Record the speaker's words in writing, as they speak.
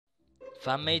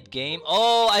Fan-made game.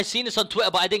 Oh, I seen this on Twitter,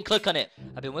 but I didn't click on it.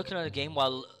 I've been working on a game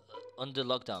while under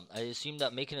lockdown. I assumed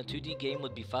that making a 2D game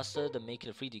would be faster than making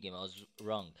a 3D game. I was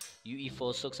wrong.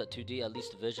 UE4 sucks at 2D. At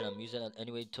least the version I'm using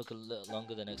anyway took a little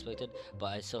longer than expected, but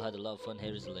I still had a lot of fun.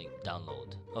 Here is the link.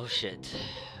 Download. Oh shit.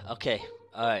 Okay.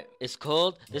 Alright, it's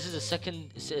called, this is a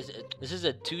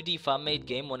 2D fan-made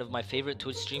game. One of my favorite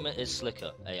Twitch streamer is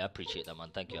Sliker. Hey, I appreciate that,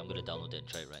 man. Thank you. I'm gonna download it and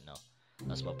try it right now.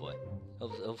 That's my boy.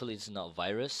 Hopefully it's not a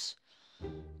virus.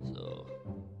 So,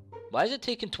 why is it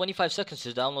taking 25 seconds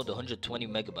to download 120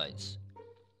 megabytes?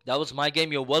 That was my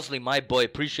game, yo. Wazlee, my boy.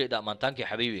 Appreciate that, man. Thank you,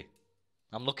 Habibi.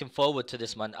 I'm looking forward to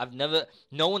this, man.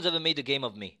 No one's ever made a game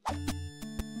of me.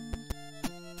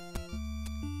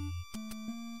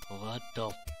 What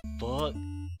the fuck?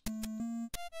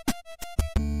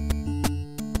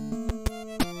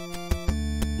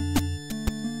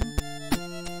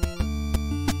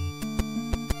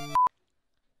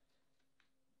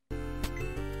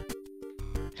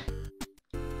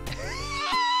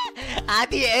 How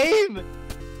do you aim?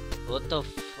 What the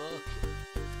fuck?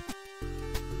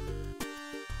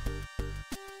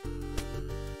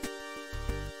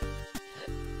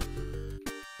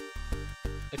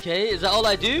 Okay, is that all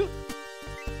I do?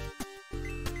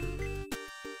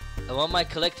 And what am I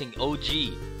collecting?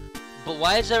 OG. But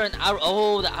why is there an arrow?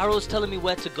 Oh, the arrow's telling me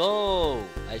where to go.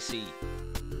 I see.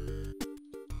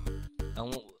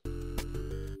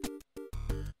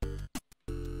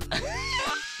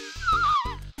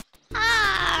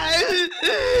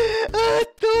 What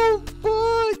the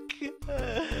fuck?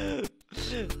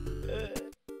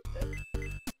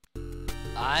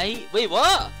 Wait,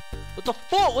 what? What the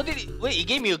fuck? What did he? Wait, he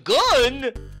gave me a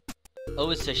gun? Oh,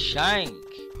 it's a shank.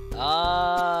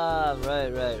 Ah,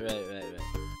 right.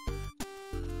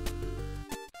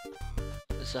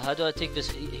 So how do I take this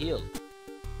heal?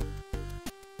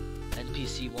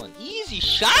 NPC 1. Easy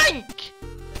shank!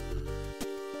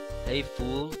 Hey,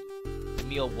 fool. Give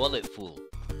me your wallet, fool.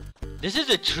 This is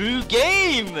a true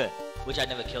game! Which I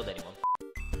never killed anyone.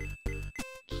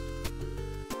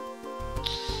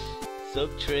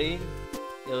 Sup, train?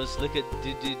 Yo, look at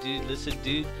dude, listen,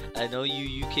 dude. I know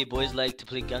you UK boys like to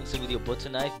play gangster with your butter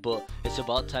knife, but it's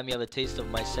about time you have a taste of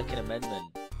my Second Amendment.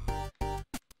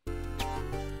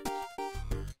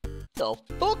 The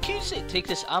fuck you say? Take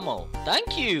this ammo.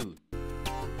 Thank you!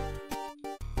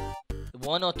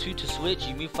 1 or 2 to switch,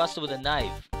 you move faster with a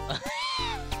knife.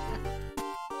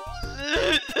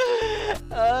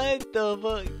 What the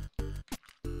fuck?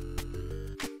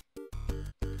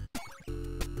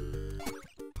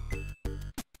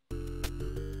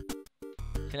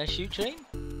 Can I shoot train?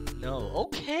 No.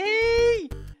 Okay!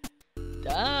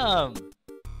 Damn!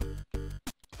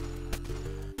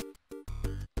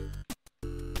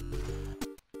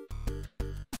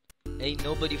 Ain't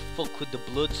nobody fuck with the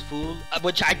Bloods, fool.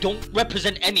 Which I don't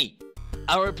represent any.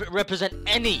 I represent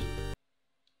any.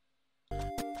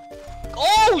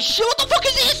 Oh shit, what the fuck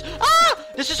is this? Ah!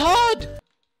 This is hard!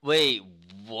 Wait,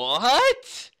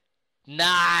 what?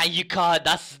 Nah, you can't.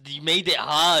 You made it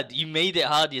hard. You made it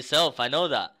hard yourself. I know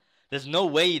that. There's no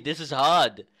way this is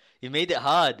hard. You made it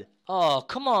hard. Oh,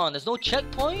 come on. There's no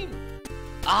checkpoint.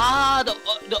 Ah,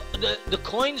 the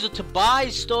coins are to buy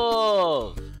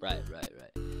stuff. Right.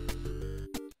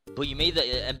 But you made the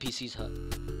NPCs hard.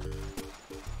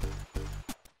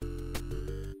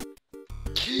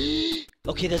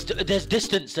 Okay, there's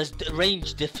distance. There's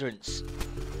range difference.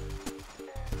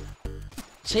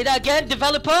 Say that again,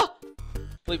 developer.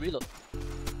 Wait, reload.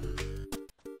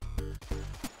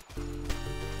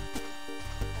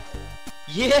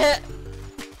 Yeah.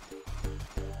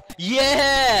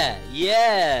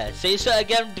 Say so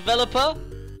again, developer.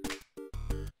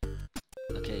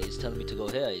 Okay, it's telling me to go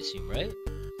here, I assume, right?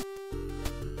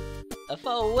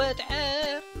 أفوت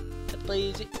عير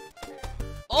طيزي.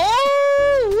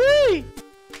 Oh, wait.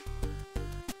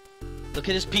 Look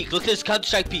at this peak. Look at this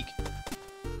Counter-Strike peak.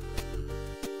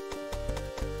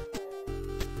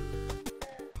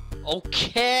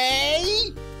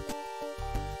 Okay.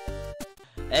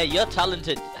 Hey, you're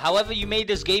talented. However you made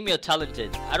this game, you're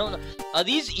talented. I don't know. Are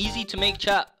these easy to make,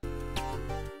 chat?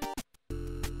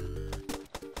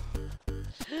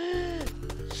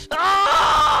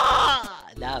 Ah!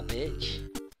 Nah, bitch.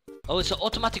 Oh, it's an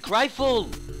automatic rifle.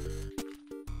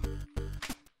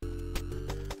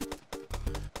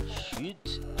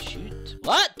 Shoot.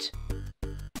 What?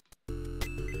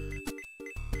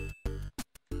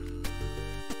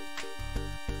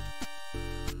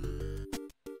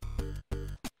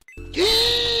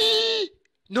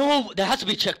 No, there has to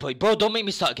be a checkpoint. Bro, don't make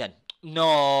me start again.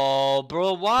 No,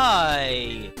 bro,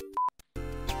 why?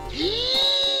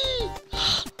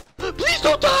 Please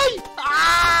don't die!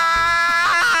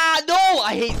 Ah! No,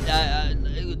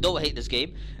 don't hate this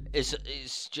game. It's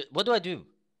just, what do I do?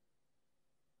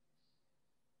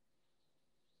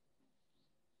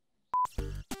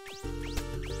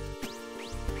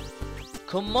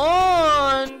 Come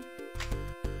on!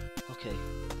 Okay.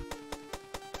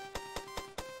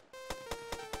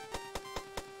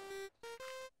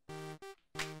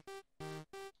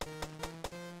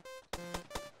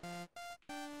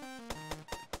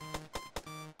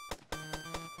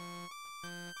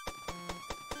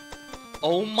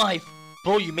 Oh my,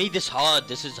 bro, you made this hard.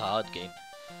 This is a hard game.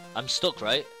 I'm stuck,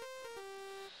 right?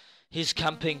 He's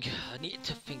camping. I need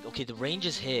to think. Okay, the range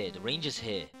is here. The range is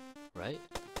here, right?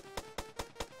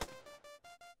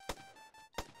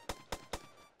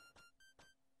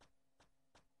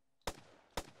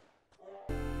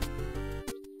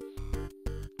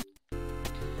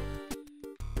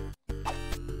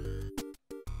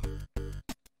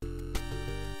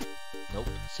 Nope,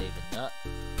 saving that.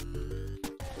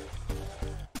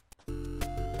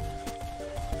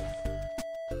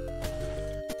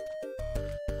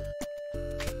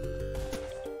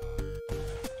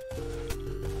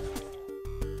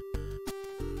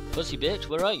 Pussy bitch,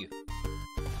 where are you?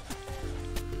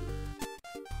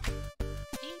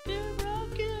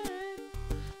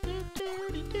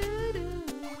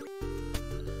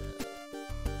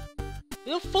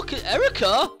 You fucking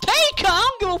Erica? Take her!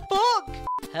 I don't give a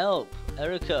fuck! Help,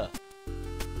 Erica.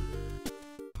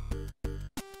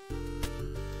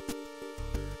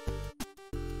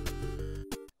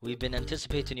 We've been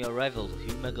anticipating your arrival.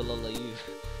 Who megalol are you?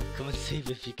 Come and save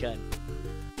if you can.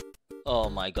 Oh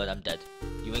my god, I'm dead.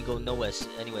 You ain't going nowhere,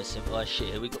 anywhere simple. Oh shit,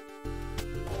 here we go.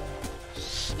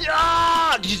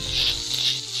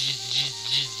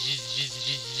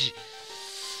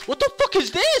 What the fuck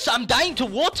is this? I'm dying to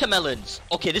watermelons.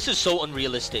 Okay, this is so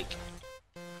unrealistic.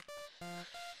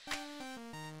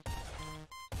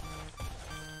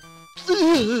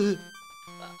 I'm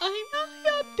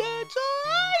dead, so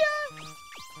I am.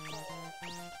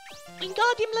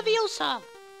 Wingardium Leviosa.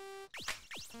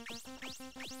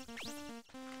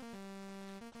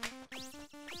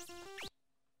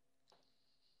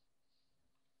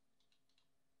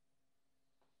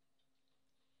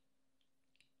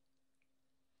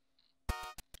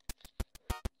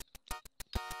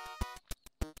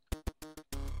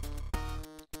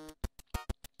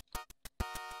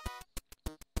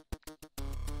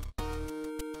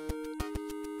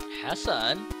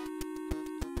 Hassan?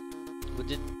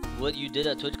 What you did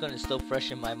at TwitchCon is still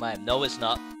fresh in my mind. No, it's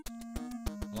not.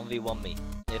 1v1 me.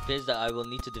 It appears that I will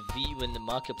need to defeat you in the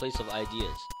marketplace of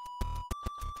ideas.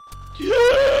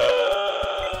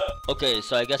 Okay,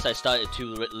 so I guess I started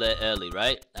too early,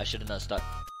 right? I should have not started.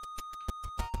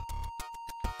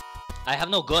 I have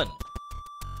no gun.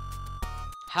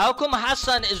 How come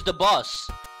Hassan is the boss?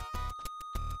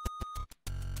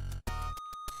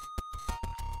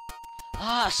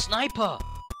 Ah, sniper!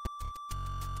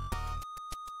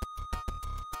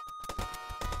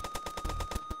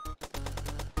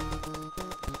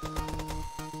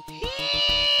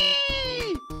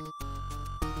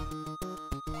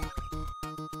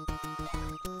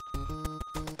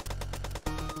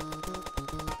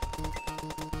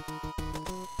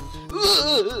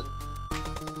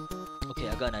 Okay,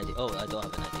 I got an idea. Oh, I don't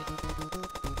have an idea.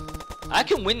 I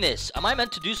can win this. Am I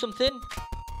meant to do something?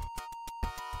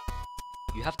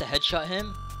 You have to headshot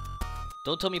him?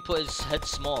 Don't tell me put his head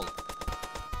small.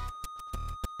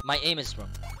 My aim is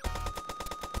wrong.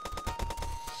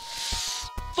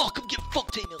 Fuck, I'm getting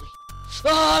fucked anally.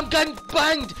 Ah, I'm getting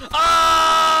banged!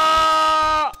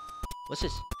 Ah! What's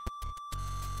this?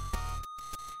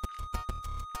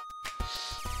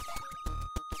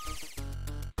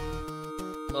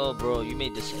 Oh, bro, you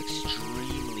made this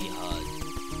extremely hard.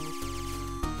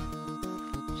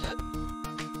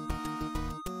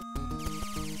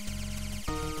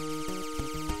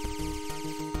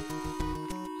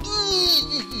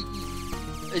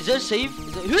 Is there a save?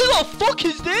 Who the fuck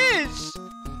is this?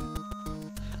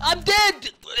 I'm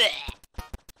dead!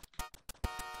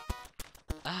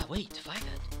 Ah, wait, find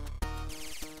it.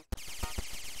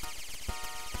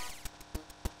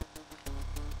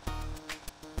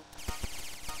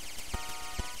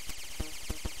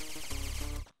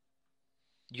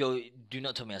 Yo, do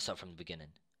not tell me I start from the beginning.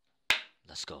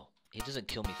 Let's go. He doesn't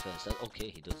kill me first. Okay,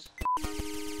 he does.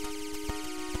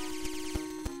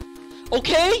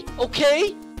 Okay,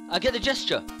 okay. I get the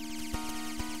gesture.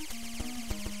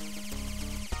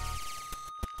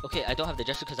 Okay, I don't have the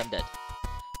gesture because I'm dead.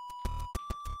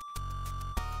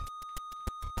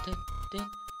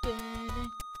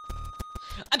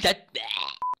 I'm dead.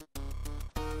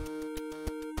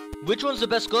 Which one's the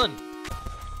best gun?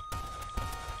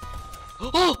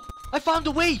 Oh! I found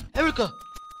a way! Erica!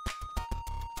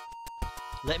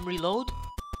 Let him reload?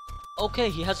 Okay,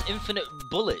 he has infinite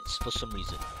bullets for some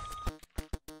reason.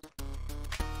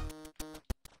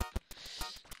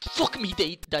 Fuck me,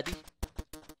 daddy.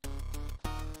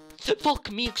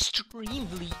 Fuck me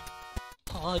extremely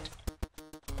hard.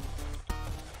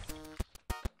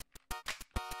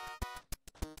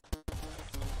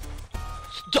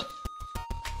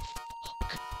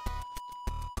 Fuck.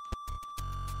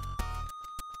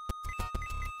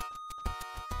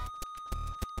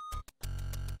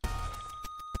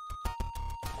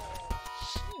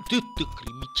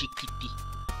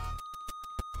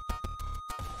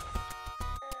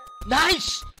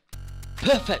 Nice!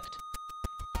 Perfect!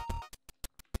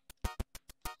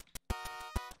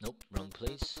 Nope, wrong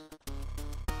place.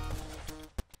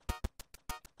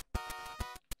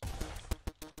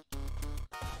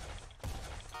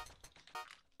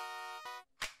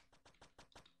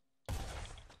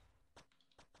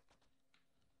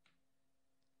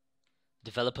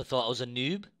 Developer thought I was a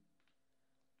noob?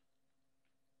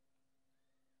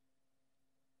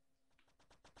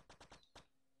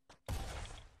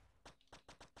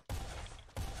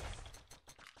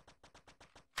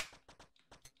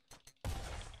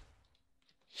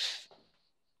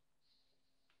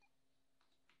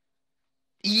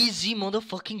 Easy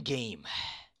motherfucking game.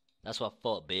 That's what I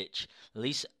thought, bitch. At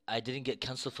least I didn't get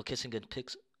cancelled for kissing good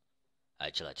pics.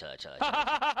 Alright, chill out.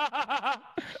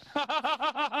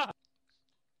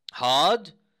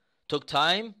 Hard. Took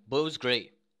time, but it was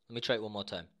great. Let me try it one more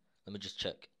time. Let me just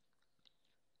check.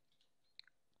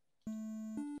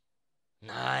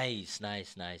 Nice.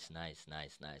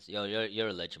 Yo, you're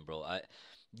a legend, bro.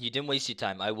 You didn't waste your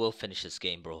time. I will finish this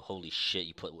game, bro. Holy shit,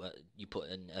 you put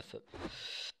in effort.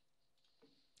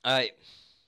 All right.